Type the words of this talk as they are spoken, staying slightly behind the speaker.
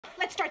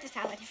let's start the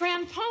salad.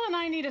 Fran, Paul and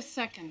I need a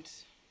second.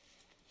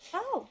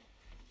 Oh,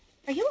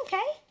 are you okay?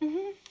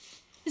 Mm-hmm.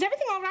 Is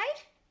everything all right?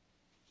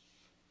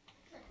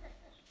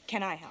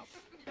 Can I help?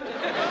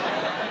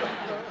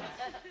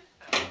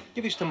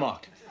 Give these to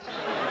Mark.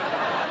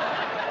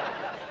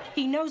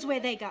 He knows where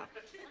they go.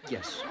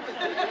 Yes.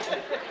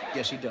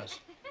 Yes, he does.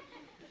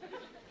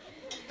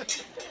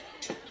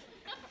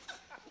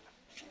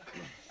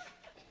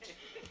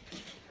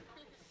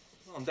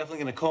 Well, I'm definitely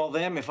gonna call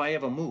them if I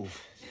ever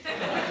move.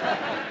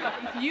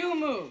 If you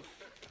move.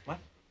 What?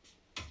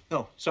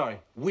 No, sorry,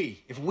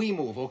 we. If we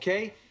move,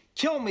 okay?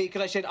 Kill me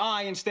because I said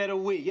I instead of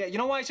we. Yeah, you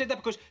know why I said that?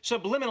 Because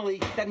subliminally,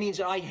 that means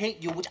that I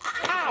hate you, which,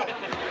 ow!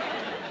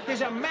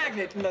 There's a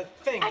magnet in the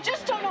thing. I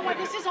just don't know why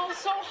this is all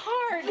so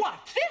hard. What?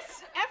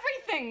 This,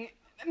 everything.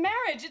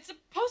 Marriage, it's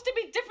supposed to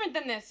be different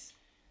than this.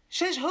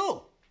 Says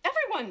who?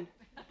 Everyone.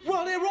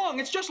 Well, they're wrong.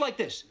 It's just like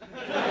this.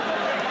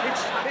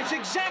 It's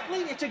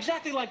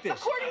exactly like this.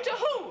 According to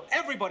who?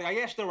 Everybody. I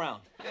asked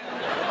around.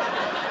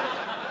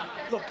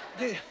 Look,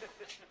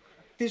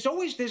 there's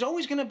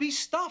always gonna be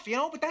stuff, you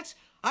know. But that's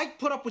I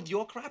put up with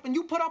your crap, and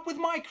you put up with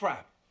my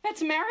crap.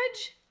 That's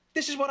marriage?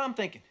 This is what I'm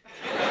thinking.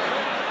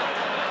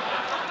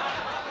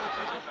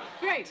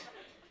 Great.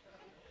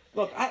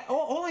 Look,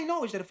 all I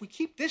know is that if we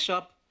keep this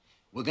up,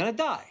 we're gonna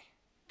die.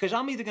 Because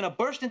I'm either gonna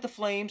burst into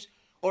flames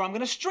or I'm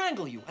gonna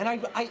strangle you. And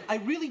I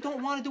really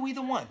don't want to do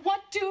either one.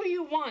 What do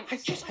you want? I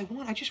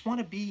just want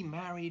to be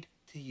married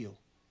to you.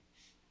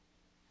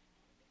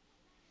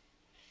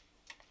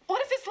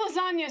 What if this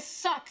lasagna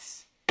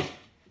sucks?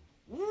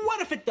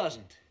 What if it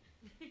doesn't?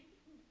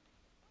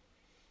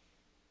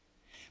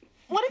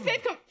 What if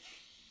they've come...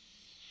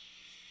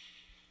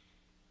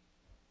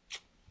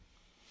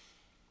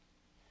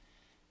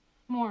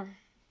 More.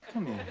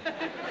 Come here.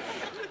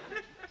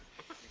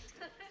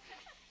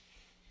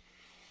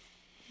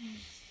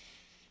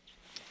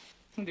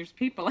 There's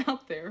people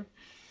out there.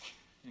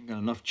 Ain't got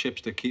enough chips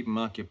to keep them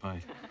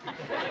occupied.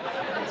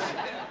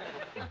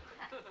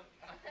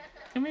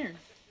 Come here.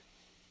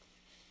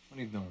 What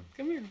are you doing?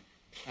 Come here.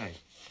 Hey.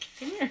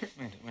 Come here.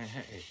 Wait,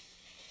 hey.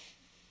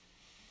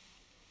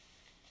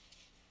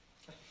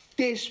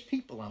 There's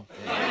people out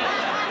there.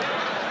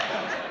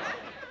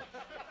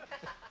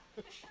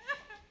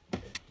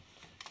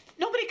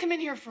 Nobody come in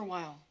here for a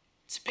while.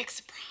 It's a big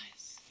surprise.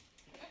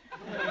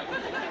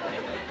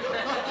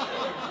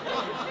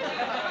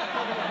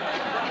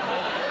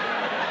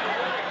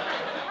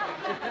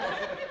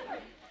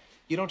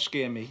 You don't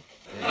scare me.